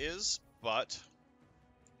as it is, but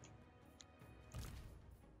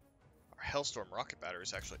our Hellstorm rocket battery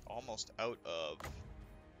is actually almost out of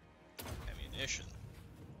ammunition,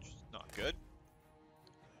 which is not good.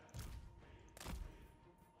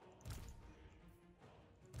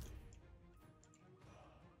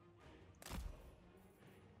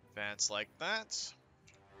 Advance like that.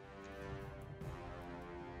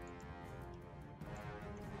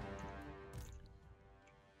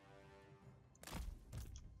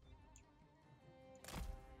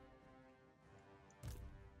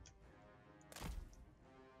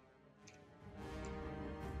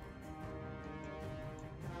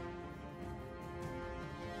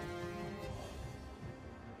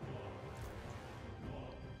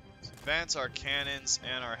 Advance our cannons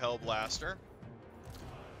and our Hellblaster.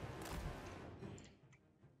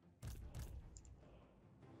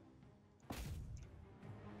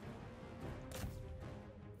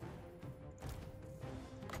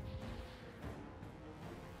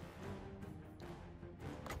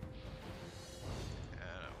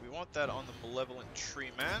 We want that on the Malevolent Tree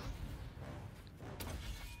Man.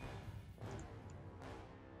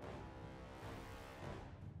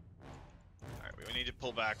 We need to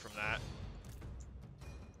pull back from that.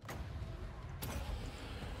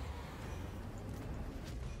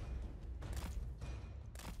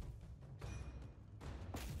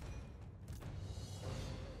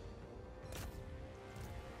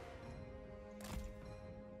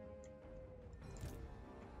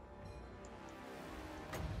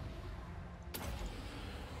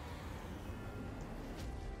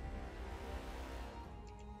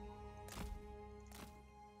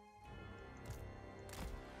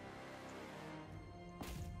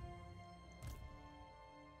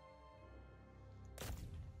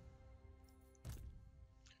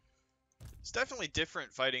 It's definitely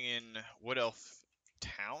different fighting in Wood Elf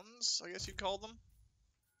towns, I guess you'd call them.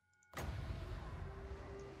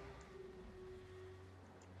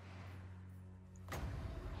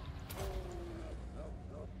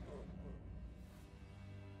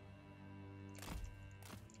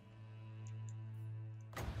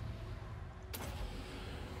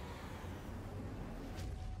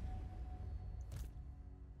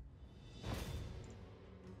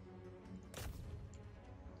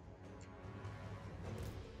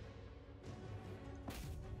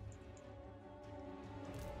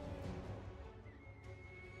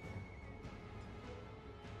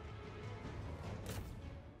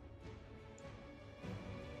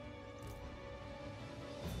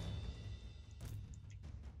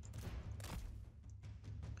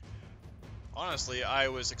 Honestly, I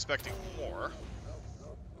was expecting more.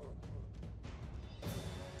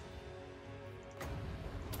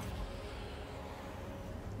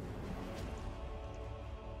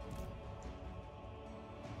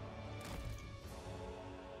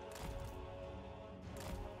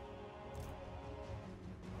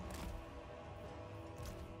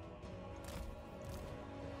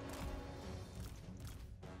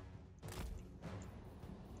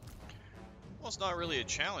 Well, it's not really a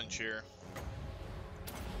challenge here.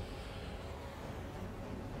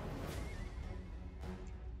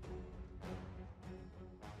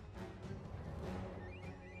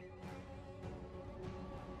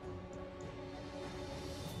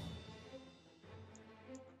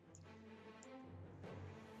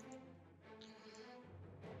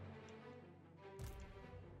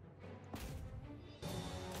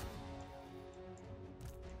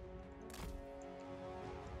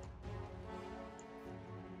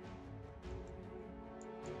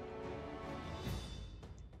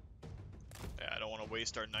 Yeah, I don't want to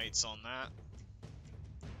waste our knights on that.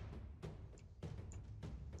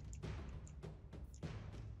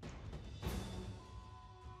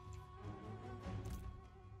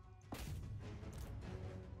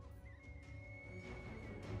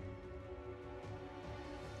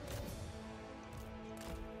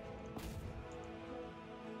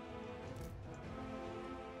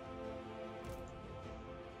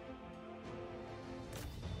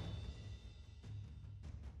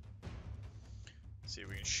 See if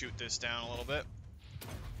we can shoot this down a little bit.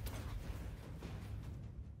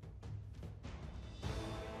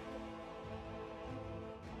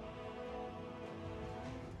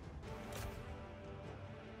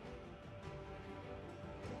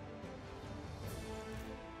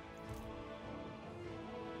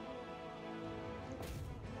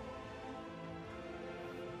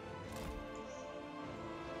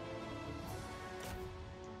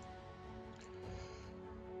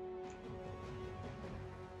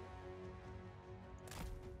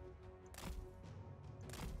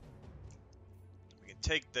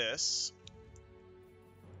 Take this,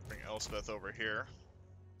 bring Elspeth over here,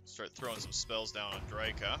 start throwing some spells down on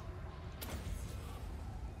Drycha.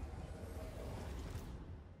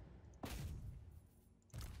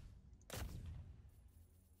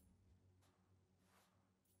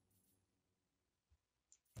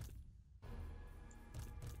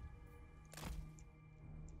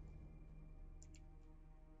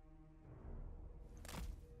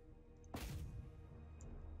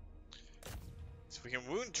 We can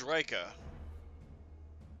wound Drycha.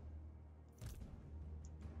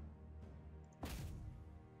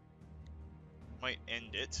 Might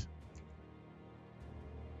end it.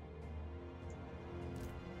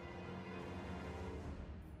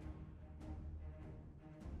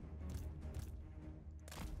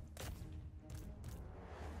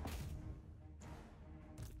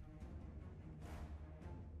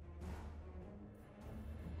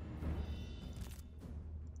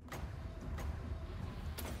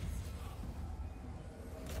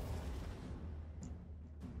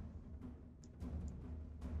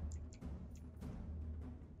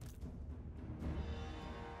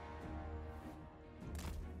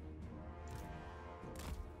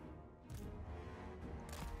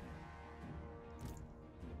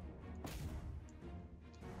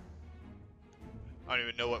 I don't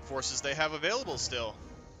even know what forces they have available still.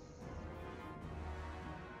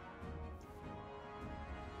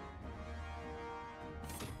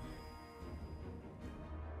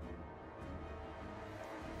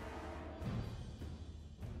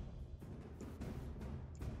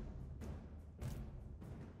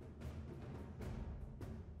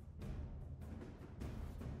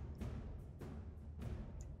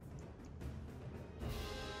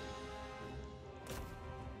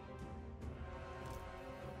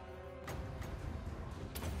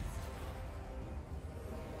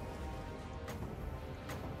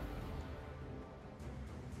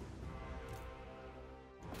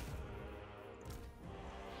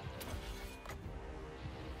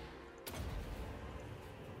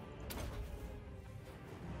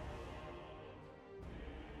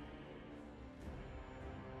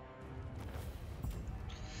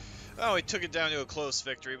 Oh, he took it down to a close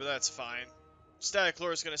victory, but that's fine. Static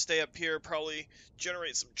Lord is going to stay up here, probably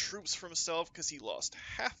generate some troops for himself, because he lost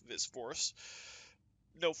half of his force.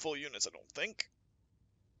 No full units, I don't think.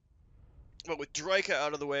 But with Drycha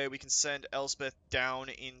out of the way, we can send Elspeth down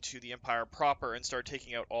into the Empire proper and start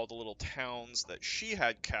taking out all the little towns that she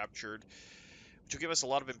had captured, which will give us a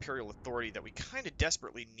lot of Imperial authority that we kind of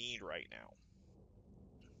desperately need right now.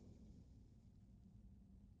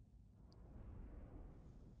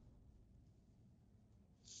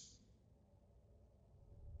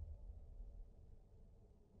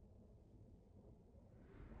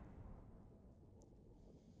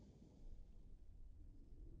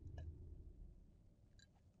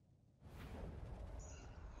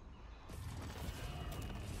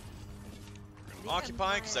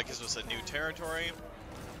 Occupy, because that gives us a new territory.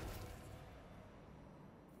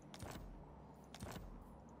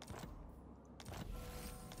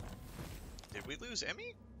 Did we lose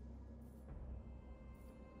Emmy?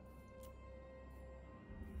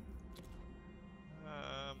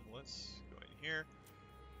 Let's go in here.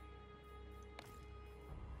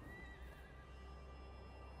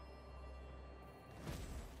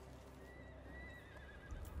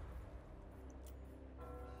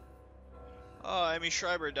 Oh, Emmy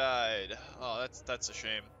Schreiber died. Oh, that's a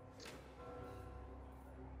shame.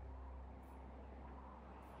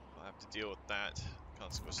 I'll have to deal with that.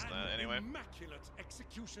 Consequences of that anyway. Immaculate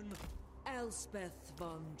execution. Elspeth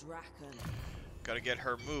von Drachen. Gotta get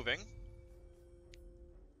her moving.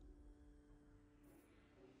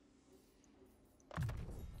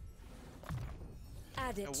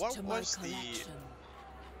 Add it Now, what to my was the collection.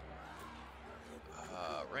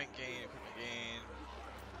 rank gain, equipment gain,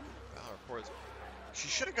 valor reports? She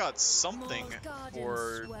should have got something Moor's gardens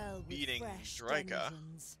for swell with beating fresh Drycha.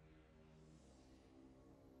 denizens.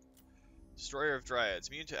 Destroyer of Dryads,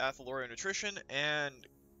 immune to Athaloria nutrition and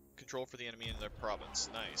control for the enemy in their province.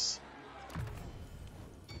 Nice.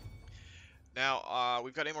 Now,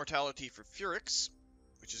 we've got immortality for Furix,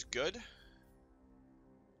 which is good.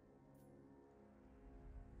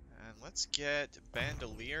 And let's get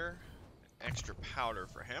Bandolier, extra powder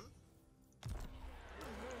for him.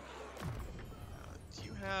 Do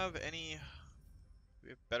you have any... We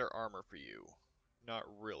have better armor for you. Not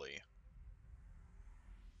really.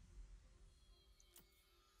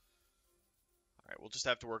 Alright, we'll just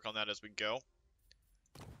have to work on that as we go.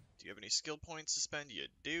 Do you have any skill points to spend? You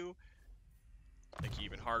do. Make you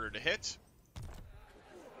even harder to hit.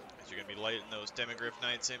 Because you're going to be lighting those Demigryph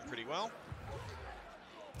Knights in pretty well.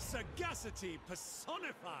 Sagacity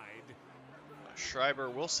personified. Schreiber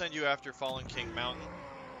will send you after Fallen King Mountain.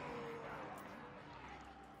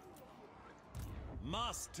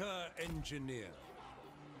 Master Engineer.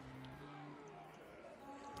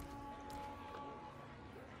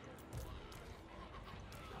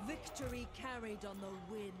 Victory carried on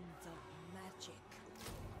the winds of magic.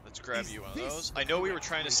 Let's grab you one of this those. I know we were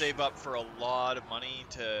trying to save up for a lot of money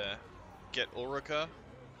to get Ulrica.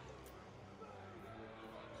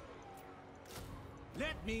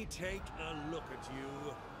 Let me take a look at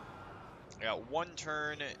you. I got one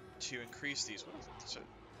turn to increase these. What is it?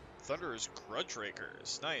 Thunderer's Grudge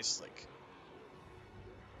Rakers. Nice, like...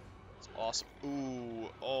 It's awesome. Ooh,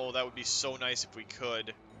 oh, that would be so nice if we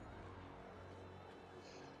could.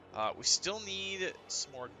 We still need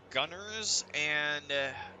some more gunners, and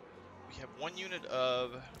we have one unit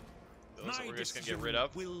of those that we're just going to get rid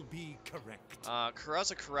of. Will be correct.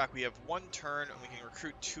 Karaza Karak, we have one turn, and we can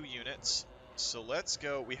recruit 2 units. So let's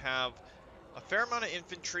go. We have a fair amount of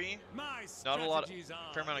infantry, not a lot,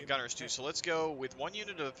 fair amount of gunners too. So let's go with 1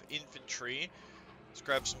 unit of infantry. Let's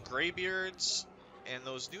grab some Greybeards and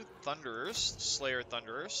those new Thunderers, Slayer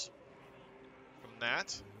Thunderers. From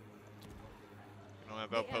that, we don't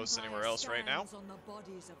have outposts anywhere else right now. On the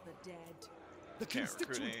bodies of the dead. The Can't recruit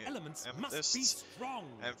constituent any elements must be amethysts. strong.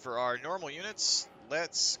 And for our normal units,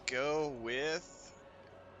 let's go with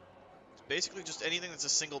basically just anything that's a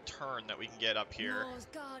single turn that we can get up here. Moor's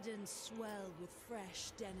gardens swell with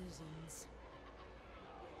fresh denizens.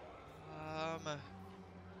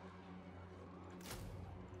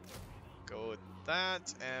 Go with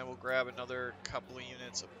that, and we'll grab another couple of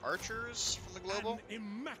units of archers from the global. An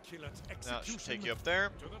immaculate execution. Now it should take you up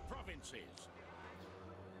there. To the provinces.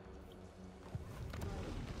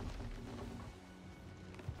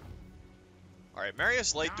 Alright,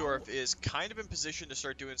 Marius Leitdorf is kind of in position to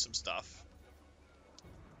start doing some stuff.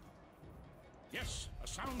 Yes, a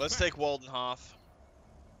sound Let's plan. take Waldenhof.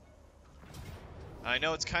 I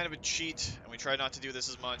know it's kind of a cheat, and we try not to do this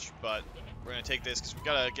as much, but we're going to take this because we've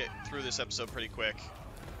got to get through this episode pretty quick.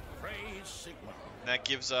 Praise Sigma. And that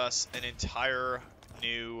gives us an entire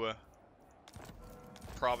new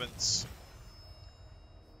province.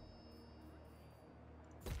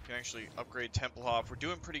 We can actually upgrade Templehof. We're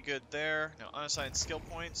doing pretty good there. Now, unassigned skill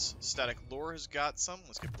points. Static Lore has got some.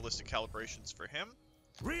 Let's get ballistic calibrations for him.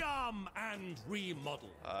 Rearm and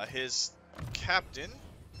remodel. His captain.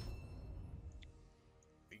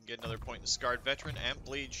 We can get another point in Scarred Veteran and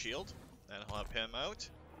Blade Shield. That'll help him out.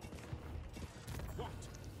 What?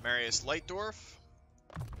 Marius Lightdorf.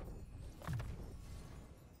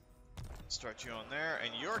 Start you on there.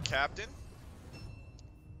 And your captain.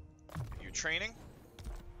 You training.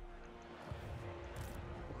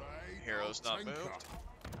 Right, Hero's I'll not tinker. moved.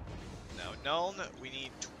 Now, Nuln, we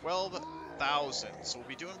need 12,000. So we'll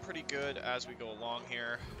be doing pretty good as we go along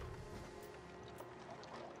here.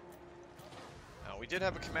 Now, we did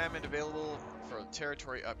have a commandment available for a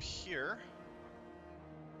territory up here.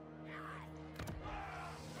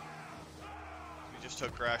 We just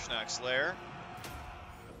took Grashnak's lair.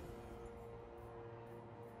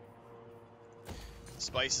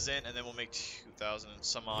 Spices in, and then we'll make 2,000 and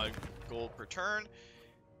some odd gold per turn.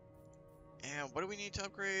 And what do we need to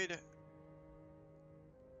upgrade?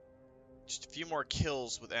 Just a few more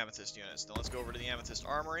kills with Amethyst units. Now let's go over to the Amethyst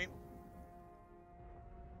Armory.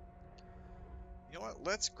 You know what?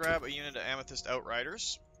 Let's grab a unit of Amethyst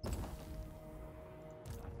Outriders.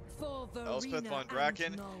 Elspeth von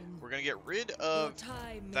Draken. We're going to get rid of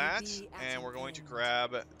that, and we're going to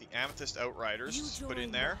grab the Amethyst Outriders, put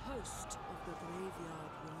in there.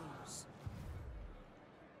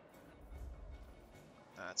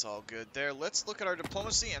 That's all good there. Let's look at our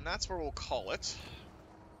diplomacy, and that's where we'll call it.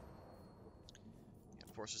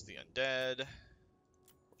 Forces the undead.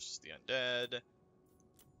 Forces the undead.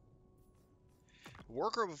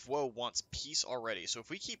 Worker of Woe wants peace already, so if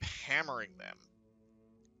we keep hammering them,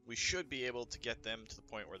 we should be able to get them to the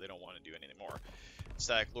point where they don't want to do it anymore.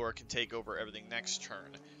 Static Lore can take over everything next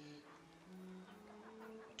turn.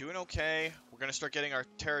 Doing okay. We're going to start getting our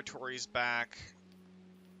territories back.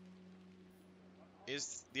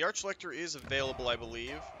 The Archlector is available, I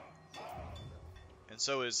believe. And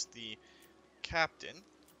so is the Captain.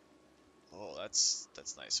 Oh, that's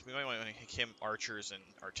nice. We might want to make him archers and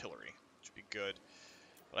artillery, which would be good.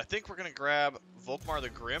 But I think we're going to grab Volkmar the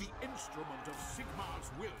Grim. Instrument of Sigmar's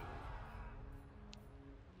will.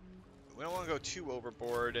 We don't want to go too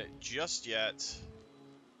overboard just yet.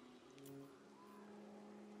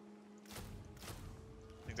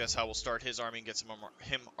 I think that's how we'll start his army and get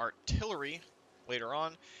him artillery later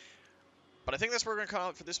on. But I think that's where we're going to cut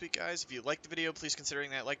out for this week, guys. If you liked the video, please consider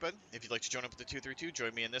hitting that like button. If you'd like to join up with the 232,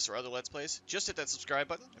 join me in this or other Let's Plays, just hit that subscribe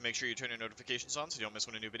button and make sure you turn your notifications on so you don't miss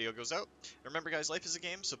when a new video goes out. And remember, guys, life is a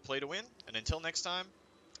game, so play to win. And until next time,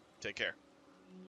 take care.